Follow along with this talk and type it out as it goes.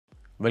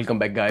Welcome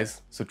back,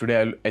 guys. So today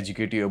I'll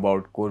educate you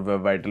about Core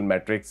Web Vital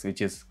metrics,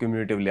 which is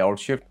Cumulative Layout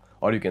Shift,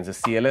 or you can say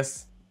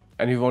CLS.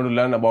 And if you want to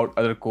learn about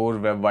other Core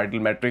Web Vital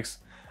metrics,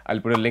 I'll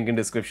put a link in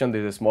description.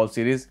 There's a small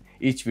series.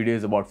 Each video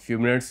is about few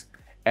minutes,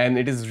 and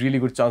it is really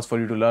good chance for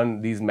you to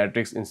learn these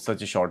metrics in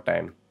such a short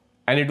time.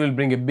 And it will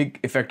bring a big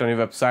effect on your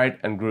website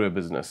and grow your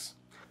business.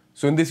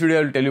 So in this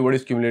video, I'll tell you what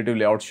is Cumulative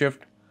Layout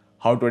Shift,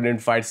 how to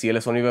identify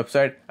CLS on your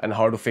website, and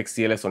how to fix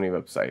CLS on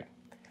your website.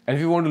 And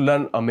if you want to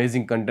learn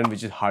amazing content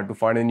which is hard to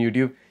find on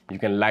YouTube, you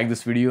can like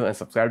this video and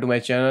subscribe to my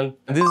channel.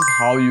 And this is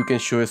how you can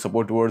show your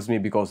support towards me,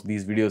 because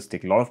these videos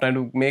take a lot of time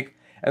to make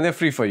and they're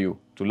free for you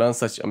to learn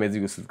such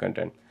amazing useful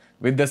content.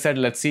 With that said,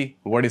 let's see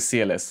what is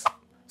CLS.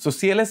 So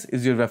CLS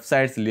is your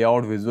website's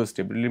layout visual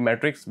stability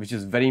matrix, which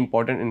is very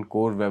important in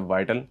Core Web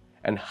Vital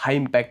and high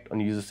impact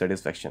on user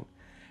satisfaction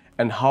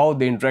and how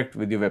they interact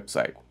with your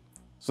website.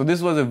 So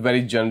this was a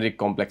very generic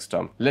complex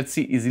term. Let's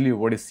see easily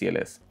what is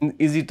CLS. In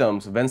easy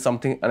terms, when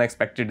something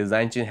unexpected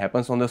design change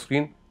happens on the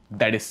screen,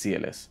 that is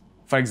CLS.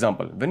 For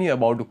example, when you're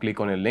about to click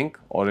on a link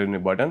or on a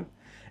button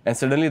and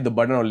suddenly the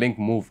button or link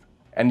moved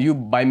and you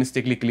by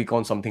mistakenly click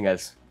on something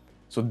else.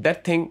 So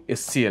that thing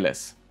is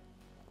CLS.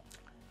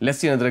 Let's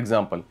see another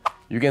example.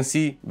 You can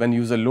see when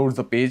user loads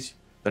the page,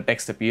 the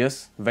text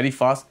appears very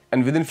fast,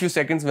 and within few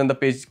seconds when the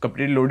page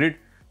completely loaded,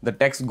 the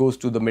text goes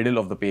to the middle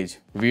of the page.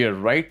 Weird,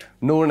 right?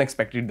 No one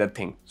expected that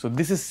thing. So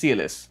this is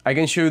CLS. I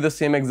can show you the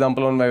same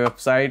example on my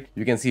website.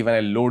 You can see when I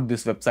load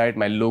this website,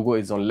 my logo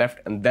is on left,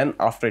 and then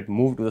after it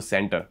moved to the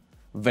center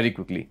very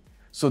quickly.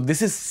 So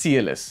this is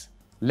CLS.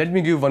 Let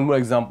me give one more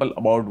example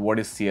about what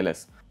is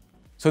CLS.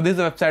 So this is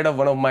the website of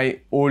one of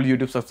my old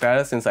YouTube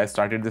subscribers since I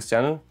started this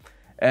channel.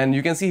 And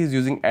you can see he's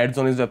using ads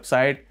on his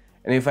website.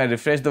 And if I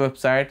refresh the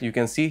website, you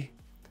can see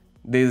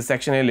there is a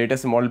section here,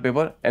 latest model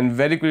paper, and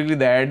very quickly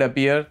the ad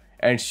appear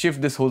and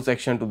shift this whole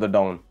section to the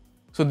down.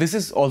 So this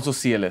is also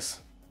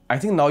CLS. I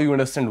think now you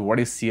understand what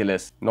is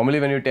CLS. Normally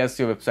when you test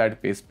your website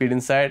page speed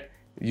inside,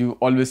 you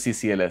always see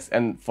CLS.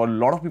 And for a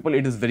lot of people,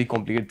 it is very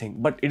complicated thing,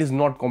 but it is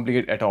not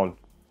complicated at all.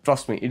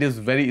 Trust me, it is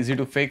very easy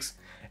to fix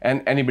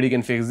and anybody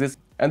can fix this.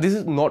 And this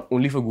is not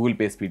only for Google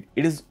page speed,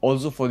 it is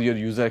also for your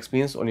user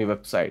experience on your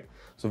website.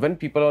 So when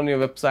people on your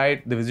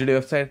website, they visit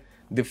your website,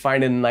 they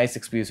find a nice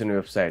experience on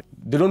your website.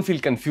 They don't feel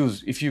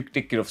confused if you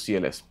take care of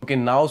CLS. Okay,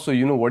 now so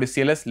you know what is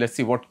CLS, let's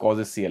see what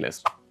causes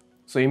CLS.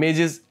 So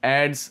images,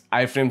 ads,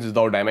 iframes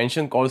without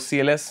dimension cause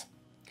CLS.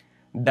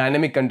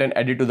 Dynamic content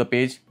added to the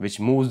page which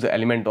moves the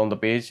element on the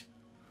page,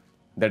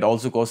 that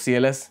also cause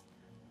CLS.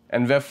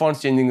 And web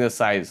fonts changing the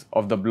size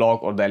of the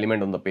block or the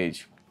element on the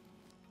page.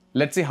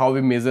 Let's see how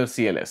we measure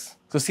CLS.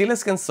 So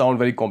CLS can sound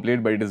very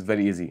complicated, but it is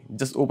very easy.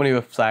 Just open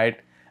your website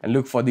and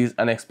look for these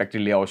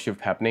unexpected layout shift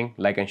happening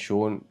like I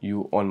shown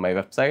you on my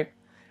website.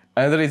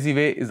 Another easy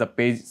way is the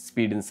page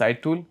speed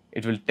insight tool.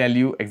 It will tell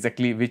you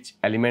exactly which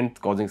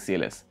element causing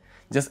CLS.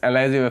 Just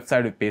analyze your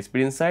website with page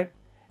speed insight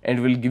and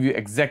it will give you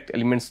exact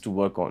elements to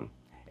work on.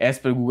 As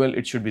per Google,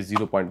 it should be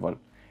 0.1.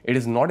 It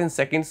is not in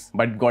seconds,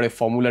 but got a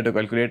formula to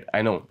calculate.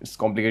 I know it's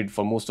complicated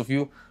for most of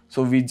you,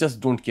 so we just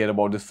don't care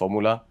about this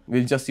formula.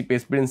 We'll just see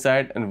page speed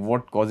insight and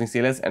what causing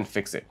CLS and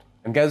fix it.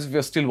 And guys, if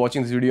you're still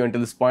watching this video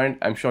until this point,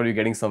 I'm sure you're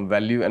getting some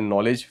value and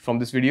knowledge from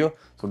this video.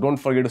 So don't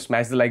forget to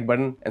smash the like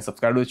button and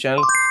subscribe to the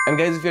channel. And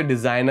guys, if you're a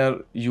designer,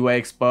 UI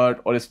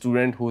expert, or a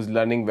student who's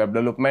learning web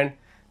development,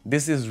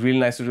 this is really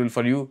nice tutorial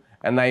for you.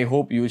 And I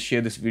hope you will share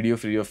this video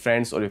for your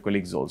friends or your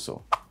colleagues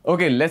also.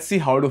 Okay, let's see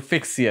how to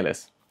fix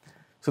CLS.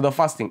 So the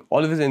first thing,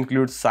 always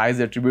include size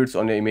attributes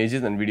on your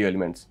images and video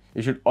elements.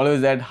 You should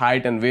always add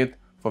height and width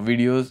for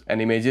videos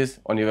and images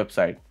on your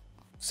website.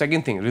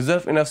 Second thing,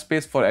 reserve enough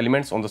space for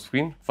elements on the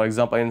screen. For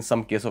example, in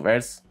some case of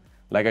ads,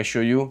 like I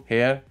show you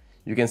here,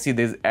 you can see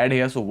there's ad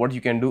here. So what you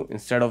can do,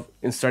 instead of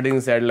inserting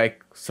this ad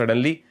like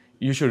suddenly,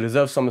 you should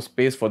reserve some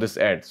space for this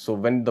ad. So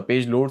when the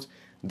page loads,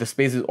 the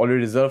space is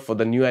already reserved for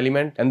the new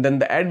element, and then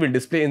the ad will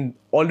display in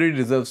already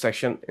reserved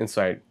section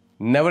inside.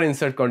 Never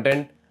insert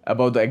content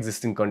above the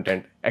existing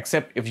content,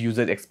 except if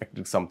user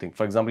expected something.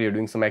 For example, you're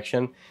doing some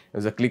action,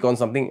 there's a click on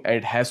something and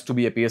it has to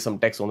be appear some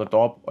text on the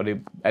top or a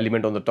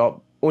element on the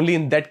top. Only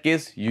in that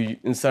case, you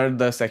insert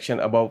the section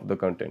above the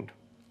content.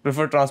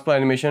 Prefer transfer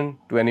animation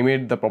to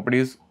animate the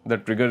properties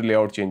that trigger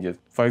layout changes.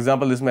 For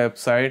example, this is my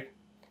website,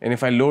 and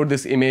if I load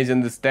this image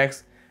and this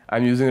text,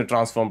 I'm using a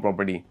transform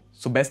property.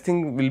 So best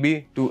thing will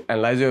be to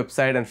analyze your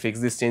website and fix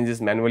these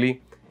changes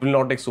manually. It will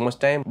not take so much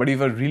time, but if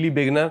you're a really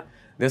beginner,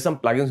 there's some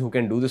plugins who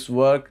can do this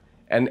work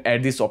and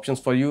add these options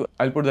for you.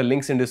 I'll put the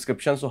links in the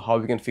description so how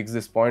we can fix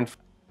this point.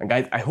 And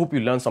guys, I hope you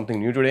learned something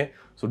new today.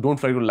 So don't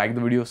forget to like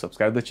the video,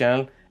 subscribe to the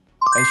channel,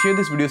 and share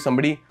this video with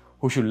somebody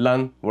who should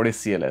learn what is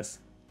CLS.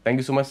 Thank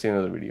you so much. See you in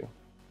another video.